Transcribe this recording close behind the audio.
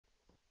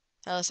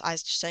Hello, it's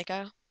Isaac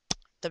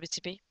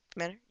WTP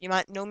Commander. You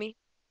might know me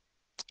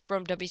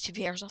from WTP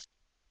Airsoft,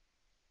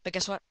 but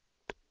guess what?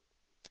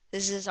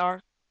 This is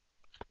our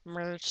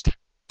merged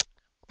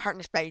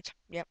partners page.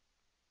 Yep,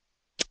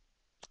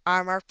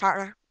 our merged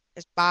partner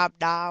is Bob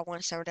Daw,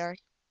 one cemetery,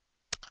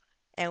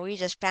 and we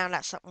just found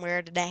out something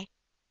weird today.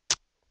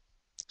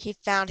 He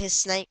found his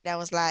snake that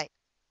was like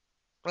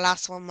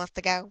lost 1 month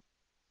ago,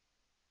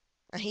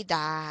 and he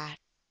died.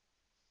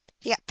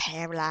 He got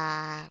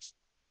paralyzed.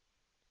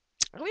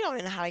 We don't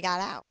even know how he got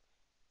out.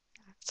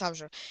 So I'm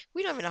sure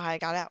we don't even know how he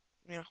got out.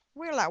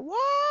 We're like,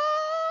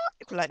 what?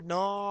 We're like,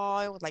 no.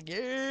 It was like,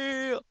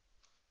 yeah.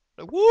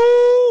 Like,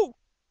 woo.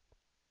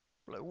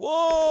 Like,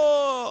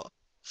 whoa.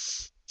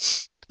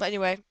 But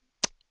anyway,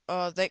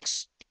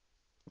 thanks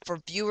for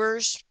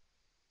viewers,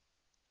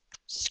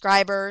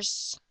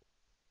 subscribers,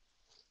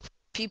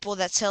 people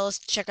that tell us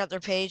to check out their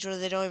page when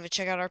they don't even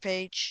check out our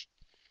page,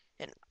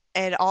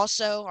 and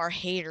also our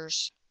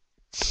haters.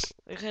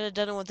 We could have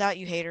done it without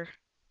you, hater.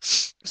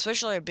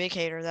 Especially a big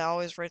hater that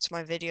always rates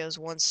my videos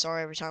 1 star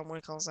every time one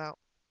comes out.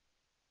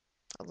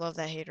 I love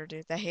that hater,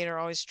 dude. That hater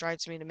always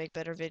drives me to make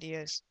better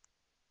videos.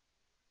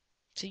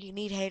 So you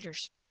need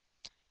haters.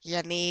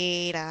 You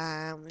need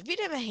If you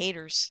didn't have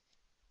haters,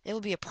 it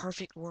would be a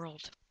perfect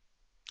world.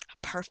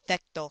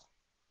 Perfecto.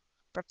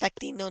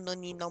 Perfecti no no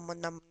ni no no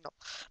no no.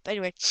 But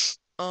anyway,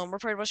 we're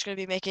pretty much gonna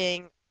be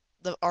making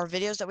our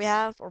videos that we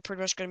have. We're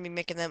pretty much gonna be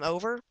making them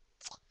over.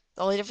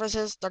 The only difference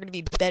is they're gonna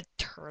be better.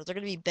 They're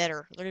gonna be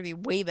better. They're gonna be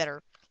way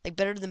better. Like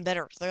better than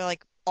better. They're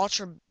like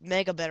ultra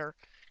mega better.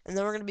 And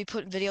then we're gonna be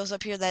putting videos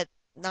up here that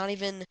not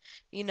even,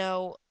 you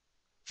know,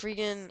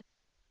 freaking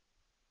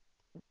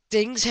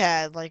things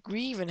had. Like we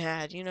even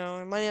had. It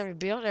might not even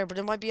be up there, but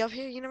it might be up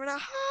here. You never know.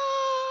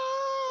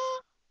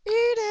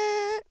 Eat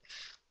it.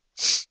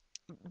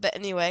 But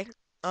anyway,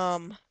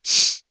 um,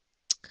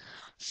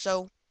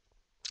 so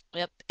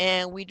yep,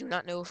 and we do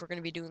not know if we're going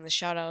to be doing the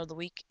shout out of the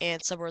week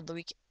and summer of the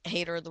week,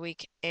 hater of the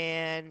week,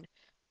 and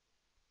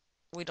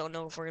we don't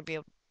know if we're going to be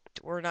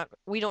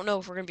we don't know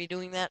if we're going to be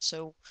doing that,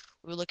 so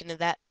we're looking at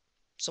that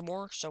some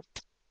more. So,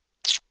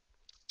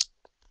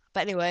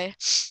 but anyway,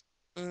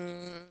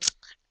 mm,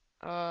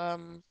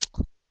 um,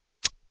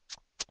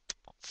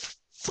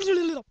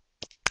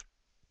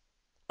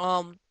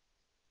 um,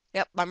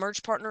 yep, my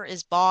merge partner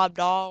is Bob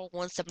Doll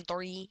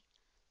 173.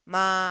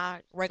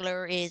 My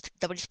regular is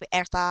WSP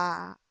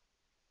Alpha,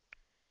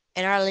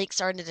 and our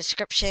links are in the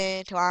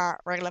description to our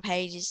regular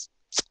pages.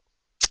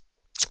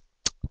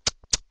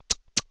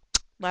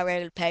 My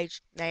regular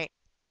page name.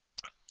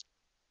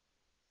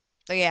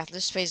 So yeah,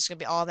 this page is gonna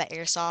be all about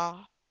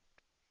airsoft.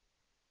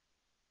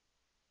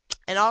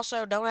 And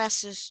also, don't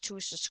ask us to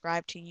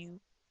subscribe to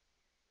you.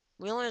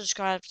 We only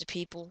subscribe to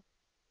people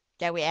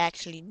that we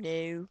actually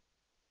know,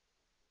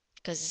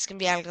 because it's gonna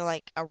be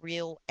like a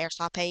real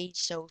airsoft page.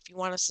 So if you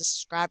want us to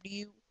subscribe to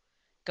you,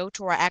 go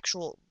to our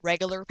actual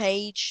regular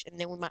page, and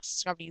then we might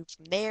subscribe to you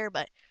from there.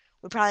 But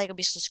we're probably gonna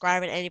be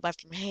subscribing to anybody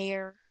from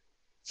here.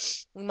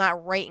 We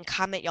might rate and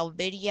comment your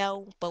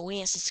video, but we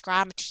ain't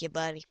subscribing to you,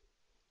 buddy.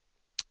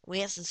 We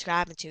ain't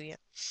subscribing to you.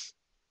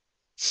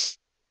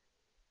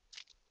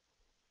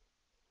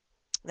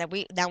 Now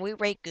we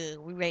rate good.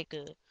 We rate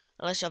good.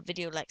 Unless your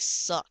video like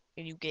suck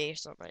and you gay or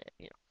something like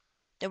that.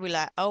 Then we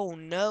like, oh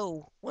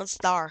no, 1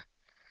 star.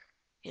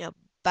 You know,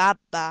 bye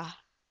bye.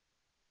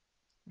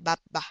 Bye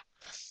bye.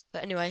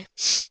 But anyway,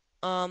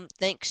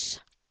 thanks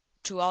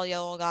to all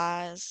y'all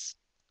guys.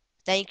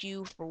 Thank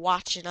you for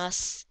watching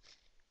us.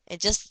 And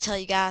just to tell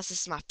you guys,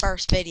 this is my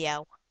first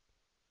video.